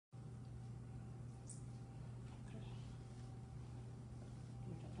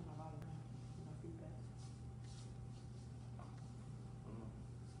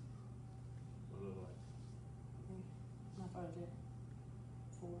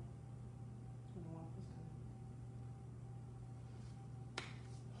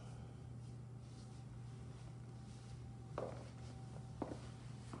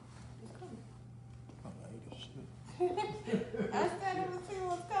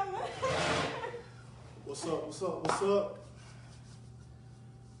What's up?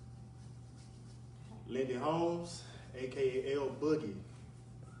 Lendy Holmes, aka L Boogie.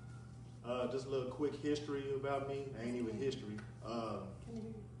 Just a little quick history about me. Ain't even history. Can you hear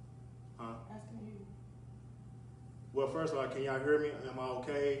you? Huh? Asking you. Well, first of all, can y'all hear me? Am I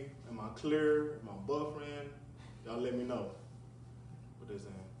okay? Am I clear? Am I buffering? Y'all let me know what they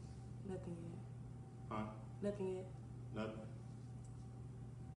saying. Nothing yet. Huh? Nothing yet. Nothing.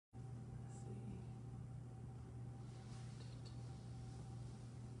 Let's see.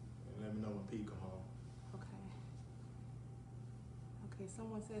 And let me know when Pete come home. Okay. Okay,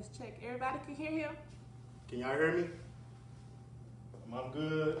 someone says check. Everybody can hear him? Can y'all hear me? Am I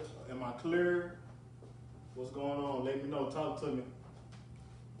good? Am I clear? What's going on? Let me know. Talk to me.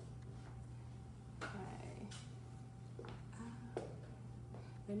 Okay.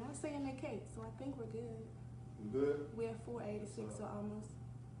 They're not saying they can't, so I think we're good. You good? We're at 486, so almost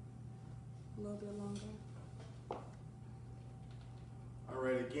a little bit longer. All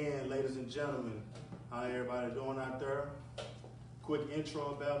right, again, ladies and gentlemen, how everybody doing out there? Quick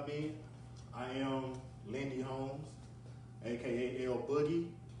intro about me. I am Lendy Holmes, aka L Boogie,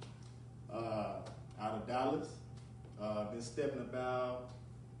 out of Dallas. Been stepping about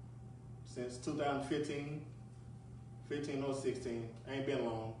since 2015, 15 or 16. Ain't been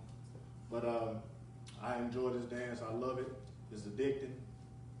long, but I enjoy this dance. I love it. It's addicting.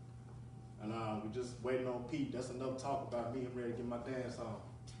 And we're just waiting on Pete. That's enough talk about me. I'm ready to get my dance on.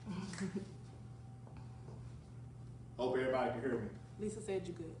 Hope everybody can hear me. Lisa said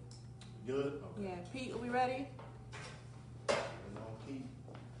you're good. Good? Okay. Yeah, Pete, are we ready? Waiting on Pete.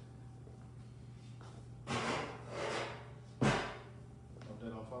 Hope that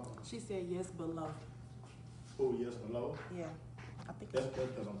don't follow. She said yes, below. Oh, yes, below. Yeah, I think That's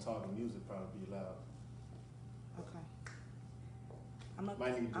because I'm talking music, probably be loud. okay.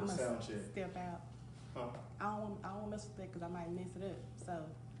 Might need to do a sound check. Step out. Huh? I don't want to mess with that because I might mess it up. So.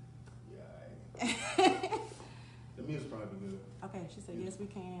 Yeah, the music probably good. Okay, she said yes, we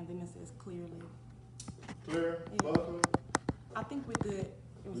can. Then it says clearly. Clear? Yeah. Buffalo? I think we're good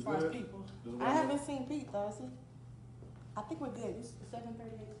as We far good? as people. Just I one haven't seen Pete though. See, I think we're good. It's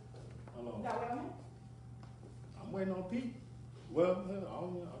 7:38. Hold on. You got what I mean? I'm waiting on Pete. Well,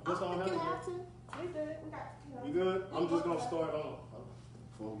 I guess I don't have you to. have to. We good. We got. You good? I'm just gonna start on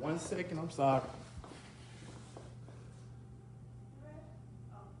for 1 second. I'm sorry.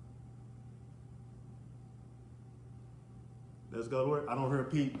 Let's go to work. I don't hear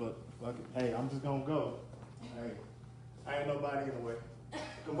Pete, but fuck it. Hey, I'm just gonna go. Hey, I ain't nobody in the way.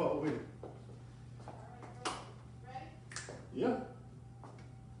 Come on with it. Ready? Yeah.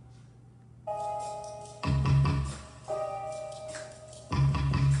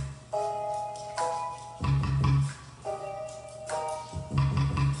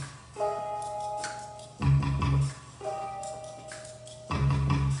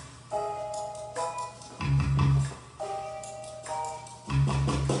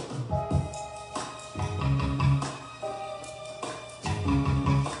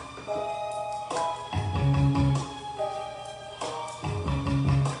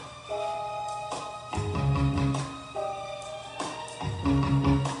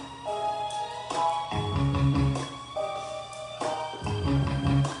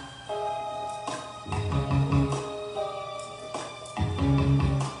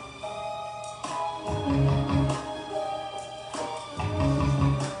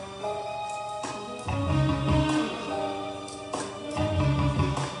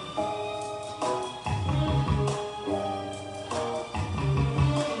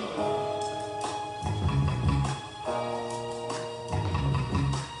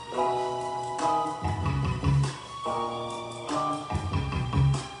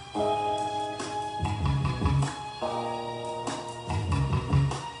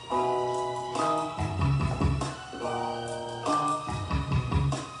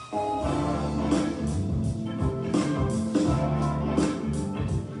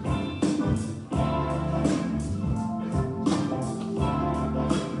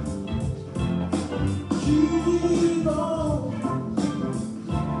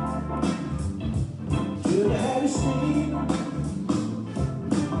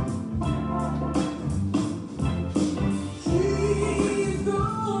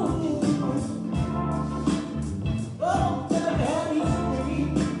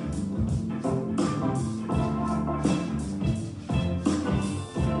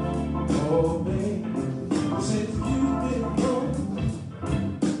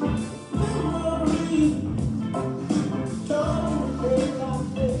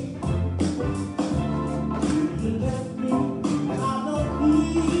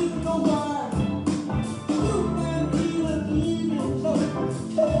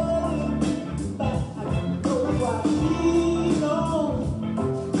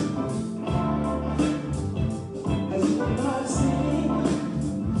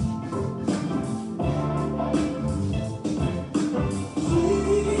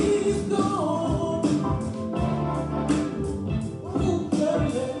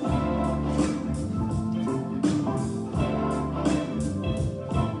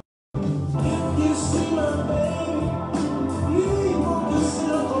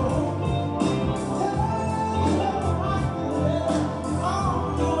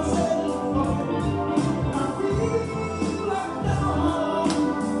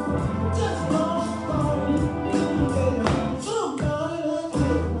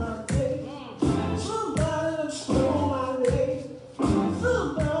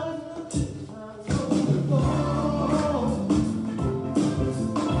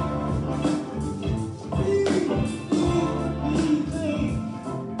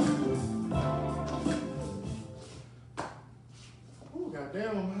 God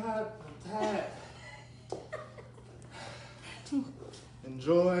damn, I'm hot. I'm tired.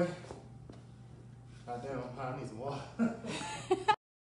 Enjoy. God damn, I'm hot. I need some water.